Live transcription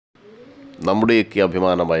നമ്മുടെയൊക്കെ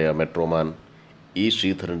അഭിമാനമായ മെട്രോമാൻ ഈ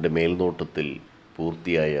ശ്രീധരൻ്റെ മേൽനോട്ടത്തിൽ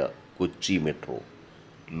പൂർത്തിയായ കൊച്ചി മെട്രോ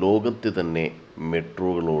ലോകത്തെ തന്നെ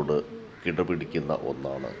മെട്രോകളോട് കിടപിടിക്കുന്ന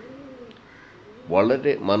ഒന്നാണ്.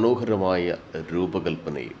 വളരെ മനോഹരമായ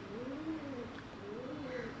രൂപകൽപ്പനയും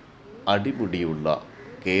അടിമുടിയുള്ള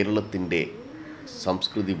കേരളത്തിൻ്റെ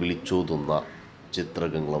സംസ്കൃതി വിളിച്ചോതുന്ന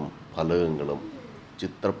ചിത്രങ്ങളും ഫലകങ്ങളും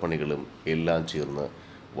ചിത്രപ്പണികളും എല്ലാം ചേർന്ന്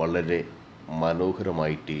വളരെ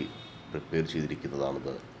മനോഹരമായിട്ട് പ്രിപ്പയർ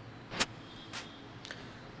ചെയ്തിരിക്കുന്നതാണിത്.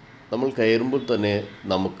 നമ്മൾ കയറുമ്പോൾ തന്നെ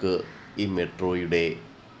നമുക്ക് ഈ മെട്രോയുടെ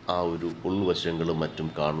ആ ഒരു ഉൾവശങ്ങളും മറ്റും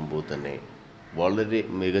കാണുമ്പോൾ തന്നെ വളരെ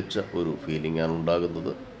മികച്ച ഒരു ഫീലിംഗാണ്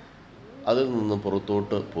ഉണ്ടാകുന്നത്. അതിൽ നിന്നും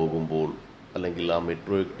പുറത്തോട്ട് പോകുമ്പോൾ അല്ലെങ്കിൽ ആ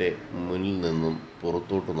മെട്രോയുടെ മുന്നിൽ നിന്നും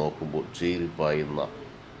പുറത്തോട്ട് നോക്കുമ്പോൾ ചീറിപ്പായുന്ന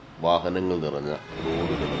വാഹനങ്ങൾ നിറഞ്ഞ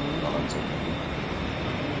റോഡുകളും കാണാൻ സാധിക്കും.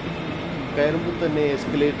 കയറുമ്പോൾ തന്നെ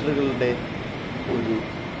എസ്കലേറ്ററുകളുടെ ഒരു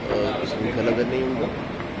ശൃംഖല തന്നെയുണ്ട്.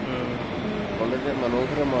 വളരെ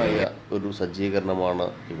മനോഹരമായ ഒരു സജ്ജീകരണമാണ്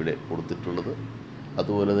ഇവിടെ കൊടുത്തിട്ടുള്ളത്.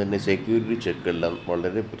 അതുപോലെ തന്നെ സെക്യൂരിറ്റി ചെക്കെല്ലാം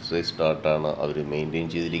വളരെ പ്രിസൈസ്ഡായിട്ടാണ് അവർ മെയിൻറ്റെയിൻ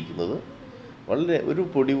ചെയ്തിരിക്കുന്നത്. വളരെ ഒരു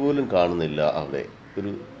പൊടി പോലും കാണുന്നില്ല അവിടെ.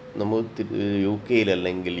 ഒരു നമ്മൾ UK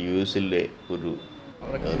അല്ലെങ്കിൽ US ഒരു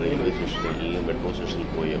റെയിൽവേ സ്റ്റേഷനിൽ മെട്രോ സ്റ്റേഷനിൽ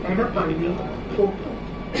പോയ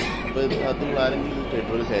അപ്പോൾ അതിൽ ആരെങ്കിലും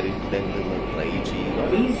മെട്രോയിൽ കയറിയിട്ടില്ലെങ്കിൽ ഒന്ന് ട്രൈ ചെയ്യുക.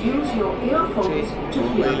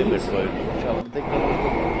 മുംബൈയിൽ മെട്രോ ആയിട്ട് പക്ഷെ അവിടത്തേക്ക്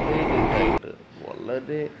വളരെ നീറ്റായിട്ട്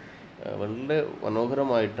വളരെ വളരെ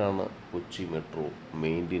മനോഹരമായിട്ടാണ് കൊച്ചി മെട്രോ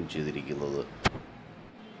മെയിൻറ്റെയിൻ ചെയ്തിരിക്കുന്നത്.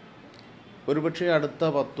 ഒരുപക്ഷെ അടുത്ത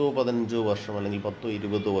 10-15 വർഷം അല്ലെങ്കിൽ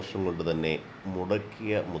 10-20 വർഷം കൊണ്ട് തന്നെ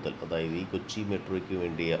മുടക്കിയ മുതൽ, അതായത് ഈ കൊച്ചി മെട്രോയ്ക്ക്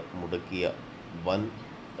വേണ്ടിയ മുടക്കിയ വൻ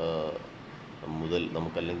മുതൽ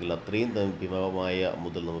നമുക്കല്ലെങ്കിൽ അത്രയും ഭീമമായ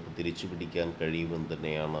മുതൽ നമുക്ക് തിരിച്ചു പിടിക്കാൻ കഴിയുമെന്ന്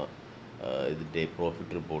തന്നെയാണ് ഇതിൻ്റെ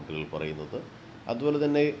പ്രോഫിറ്റ് റിപ്പോർട്ടുകൾ പറയുന്നത്. അതുപോലെ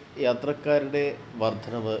തന്നെ യാത്രക്കാരുടെ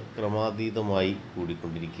വർധനവ് ക്രമാതീതമായി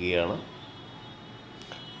കൂടിക്കൊണ്ടിരിക്കുകയാണ്.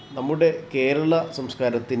 നമ്മുടെ കേരള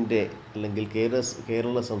സംസ്കാരത്തിൻ്റെ അല്ലെങ്കിൽ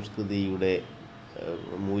കേരള സംസ്കൃതിയുടെ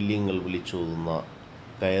മൂല്യങ്ങൾ വിളിച്ചോതുന്ന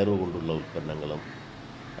കയറുകൊണ്ടുള്ള ഉൽപ്പന്നങ്ങളും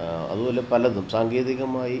അതുപോലെ പലതും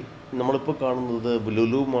സാങ്കേതികമായി നമ്മളിപ്പോൾ കാണുന്നത്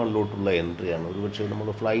ലുലു മാളിലോട്ടുള്ള എൻട്രിയാണ്. ഒരുപക്ഷെ നമ്മൾ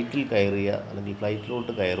ഫ്ലൈറ്റിൽ കയറിയ അല്ലെങ്കിൽ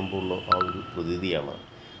ഫ്ലൈറ്റിലോട്ട് കയറുമ്പോൾ ആ ഒരു പ്രതീതിയാണ്.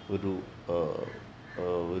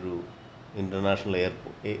 ഒരു ഇൻ്റർനാഷണൽ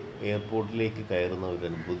എയർപോർട്ടിലേക്ക് കയറുന്ന ഒരു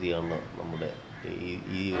അനുഭൂതിയാണ് നമ്മുടെ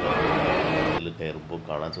ഈ ഇതിൽ കയറുമ്പോൾ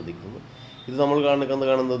കാണാൻ സാധിക്കുന്നത്. ഇത് നമ്മൾ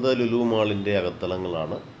കാണുന്നത് ലുലു മാളിൻ്റെ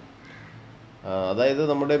അകത്തളങ്ങളാണ്. അതായത്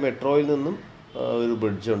നമ്മുടെ മെട്രോയിൽ നിന്നും ഒരു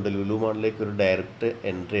ബ്രിഡ്ജുണ്ട്, ലുലു മാളിലേക്ക് ഒരു ഡയറക്റ്റ്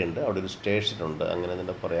എൻട്രി ഉണ്ട്, അവിടെ ഒരു സ്റ്റേഷനുണ്ട്, അങ്ങനെ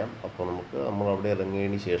തന്നെ പറയാം. അപ്പോൾ നമ്മൾ അവിടെ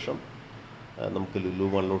ഇറങ്ങിയതിന് ശേഷം നമുക്ക് ലുലു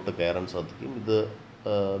മാളിലോട്ട് കയറാൻ സാധിക്കും. ഇത്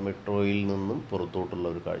മെട്രോയിൽ നിന്നും പുറത്തോട്ടുള്ള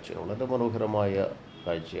ഒരു കാഴ്ചയാണ്. വളരെ മനോഹരമായ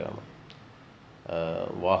കാഴ്ചയാണ്.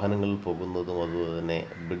 വാഹനങ്ങൾ പോകുന്നതും അതുപോലെ തന്നെ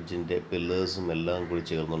ബ്രിഡ്ജിൻ്റെ പില്ലേഴ്സും എല്ലാം കൂടി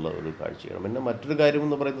ചേർന്നുള്ള ഒരു കാഴ്ചയാണ്. പിന്നെ മറ്റൊരു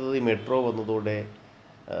കാര്യമെന്ന് പറയുന്നത് ഈ മെട്രോ വന്നതോടെ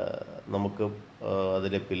നമുക്ക്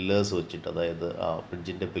അതിലെ പില്ലേഴ്സ് വെച്ചിട്ട്, അതായത് ആ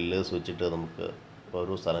ബ്രിഡ്ജിൻ്റെ പില്ലേഴ്സ് വെച്ചിട്ട് നമുക്ക്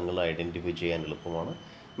ഓരോ സ്ഥലങ്ങൾ ഐഡൻറ്റിഫൈ ചെയ്യാൻ എളുപ്പമാണ്.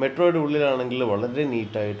 മെട്രോയുടെ ഉള്ളിലാണെങ്കിൽ വളരെ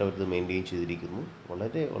നീറ്റായിട്ട് അവരത് മെയിൻറ്റെയിൻ ചെയ്തിരിക്കുന്നു.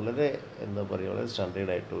 വളരെ വളരെ എന്താ പറയുക, വളരെ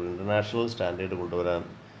സ്റ്റാൻഡേർഡായിട്ട് ഒരു ഇൻ്റർനാഷണൽ സ്റ്റാൻഡേർഡ് കൊണ്ടുവരാൻ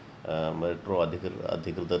മെട്രോ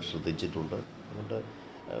അധികൃതർ ശ്രദ്ധിച്ചിട്ടുണ്ട്. അതുകൊണ്ട്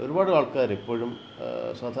ഒരുപാട് ആൾക്കാർ ഇപ്പോഴും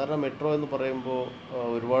സാധാരണ മെട്രോ എന്ന് പറയുമ്പോൾ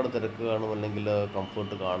ഒരുപാട് തിരക്ക് കാണും അല്ലെങ്കിൽ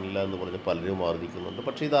കംഫർട്ട് കാണില്ല എന്ന് പറഞ്ഞ് പലരും മാറിയിരിക്കുന്നുണ്ട്.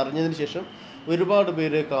 പക്ഷേ ഇത് അറിഞ്ഞതിന് ശേഷം ഒരുപാട്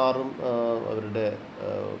പേര് കാറും അവരുടെ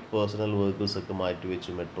പേഴ്സണൽ വെഹിക്കിൾസൊക്കെ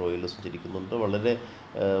മാറ്റിവെച്ച് മെട്രോയിൽ സഞ്ചരിക്കുന്നുണ്ട്. വളരെ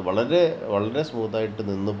വളരെ വളരെ സ്മൂത്തായിട്ട്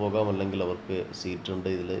നിന്ന് പോകാം, അല്ലെങ്കിൽ അവർക്ക് സീറ്റുണ്ട്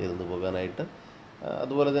ഇതിൽ ഇരുന്ന് പോകാനായിട്ട്.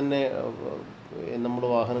 അതുപോലെ തന്നെ നമ്മൾ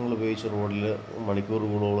വാഹനങ്ങൾ ഉപയോഗിച്ച് റോഡിൽ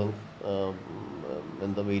മണിക്കൂറുകളോളം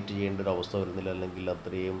വെയിറ്റ് ചെയ്യേണ്ട ഒരു അവസ്ഥ വരുന്നില്ല, അല്ലെങ്കിൽ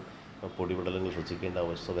അത്രയും പൊടിപടലങ്ങൾ ശ്വസിക്കേണ്ട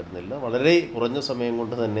അവസ്ഥ വരുന്നില്ല. വളരെ കുറഞ്ഞ സമയം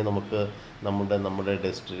കൊണ്ട് തന്നെ നമുക്ക് നമ്മുടെ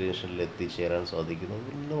ഡെസ്റ്റിനേഷനിൽ എത്തിച്ചേരാൻ സാധിക്കുന്നു.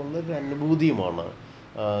 പിന്നെ വളരെ അനുഭൂതിയുമാണ്.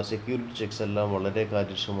 സെക്യൂരിറ്റി ചെക്സ് എല്ലാം വളരെ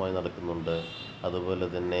കാര്യക്ഷമമായി നടക്കുന്നുണ്ട്. അതുപോലെ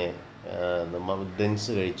തന്നെ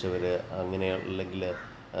ഡ്രിങ്ക്സ് കഴിച്ചവർ അങ്ങനെ അല്ലെങ്കിൽ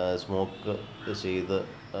സ്മോക്ക് ചെയ്ത്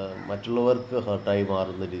മറ്റുള്ളവർക്ക് ഹർട്ടായി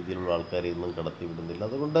മാറുന്ന രീതിയിലുള്ള ആൾക്കാരെ ഇന്നും കടത്തി വിടുന്നില്ല.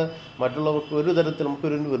 അതുകൊണ്ട് മറ്റുള്ളവർക്ക് ഒരു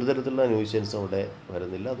തരത്തിലുള്ള ന്യൂസൻസ് അവിടെ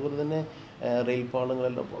വരുന്നില്ല. അതുപോലെ തന്നെ റെയിൽ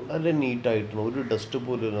പാളങ്ങളെല്ലാം വളരെ നീറ്റായിട്ടാണ്, ഒരു ഡസ്റ്റ്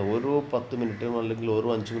പോലും ഓരോ 10 മിനിറ്റിനും അല്ലെങ്കിൽ ഓരോ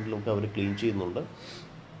 5 മിനിറ്റിലും നമുക്ക് അവർ ക്ലീൻ ചെയ്യുന്നുണ്ട്.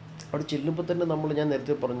 അവിടെ ചെല്ലുമ്പോൾ തന്നെ ഞാൻ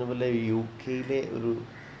നേരത്തെ പറഞ്ഞ പോലെ UK ഒരു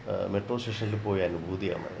മെട്രോ സ്റ്റേഷനിൽ പോയ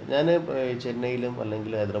അനുഭൂതിയാണ്. ഞാൻ ചെന്നൈയിലും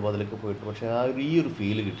അല്ലെങ്കിൽ ഹൈദരാബാദിലൊക്കെ പോയിട്ട് പക്ഷേ ഈ ഒരു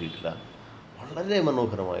ഫീല് കിട്ടിയിട്ടില്ല. വളരെ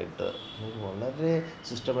മനോഹരമായിട്ട് വളരെ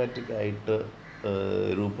സിസ്റ്റമാറ്റിക്കായിട്ട്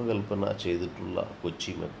രൂപകൽപ്പന ചെയ്തിട്ടുള്ള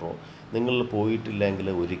കൊച്ചി മെട്രോ നിങ്ങൾ പോയിട്ടില്ലെങ്കിൽ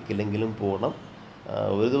ഒരിക്കലെങ്കിലും പോകണം.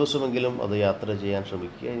 ഒരു ദിവസമെങ്കിലും അത് യാത്ര ചെയ്യാൻ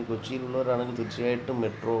ശ്രമിക്കുക. കൊച്ചിയിലുള്ളവരാണെങ്കിൽ തീർച്ചയായിട്ടും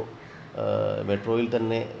മെട്രോ മെട്രോയിൽ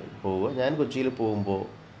തന്നെ പോവുക. ഞാൻ കൊച്ചിയിൽ പോകുമ്പോൾ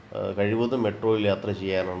കഴിവതും മെട്രോയിൽ യാത്ര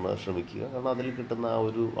ചെയ്യാനാണ് ശ്രമിക്കുക. കാരണം അതിൽ കിട്ടുന്ന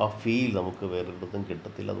ആ ഫീൽ നമുക്ക് വേറൊരിടത്തും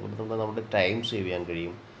കിട്ടത്തില്ല. അതുകൊണ്ട് തന്നെ നമ്മുടെ ടൈം സേവ് ചെയ്യാൻ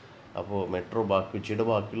കഴിയും. അപ്പോൾ മെട്രോ കൊച്ചിയുടെ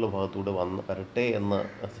ബാക്കിയുള്ള ഭാഗത്തൂടെ വരട്ടെ എന്ന്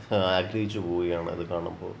ആഗ്രഹിച്ചു പോവുകയാണ് ഇത്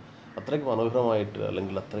കാണുമ്പോൾ. അത്രയ്ക്ക് മനോഹരമായിട്ട്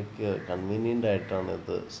അല്ലെങ്കിൽ അത്രയ്ക്ക് കൺവീനിയൻ്റ് ആയിട്ടാണ്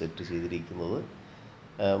ഇത് സെറ്റ് ചെയ്തിരിക്കുന്നത്.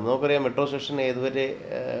 നമുക്കറിയാം മെട്രോ സ്റ്റേഷൻ ഏതുവരെ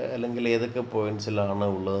അല്ലെങ്കിൽ ഏതൊക്കെ പോയിൻറ്റ്സിലാണ്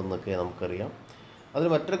ഉള്ളതെന്നൊക്കെ നമുക്കറിയാം. അതിൽ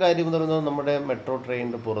മറ്റൊരു കാര്യം എന്ന് പറയുന്നത് നമ്മുടെ മെട്രോ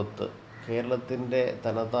ട്രെയിനിൻ്റെ പുറത്ത് കേരളത്തിൻ്റെ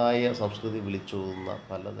തനതായ സംസ്കൃതി വിളിച്ചോതുന്ന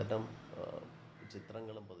പലതരം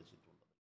ചിത്രങ്ങളും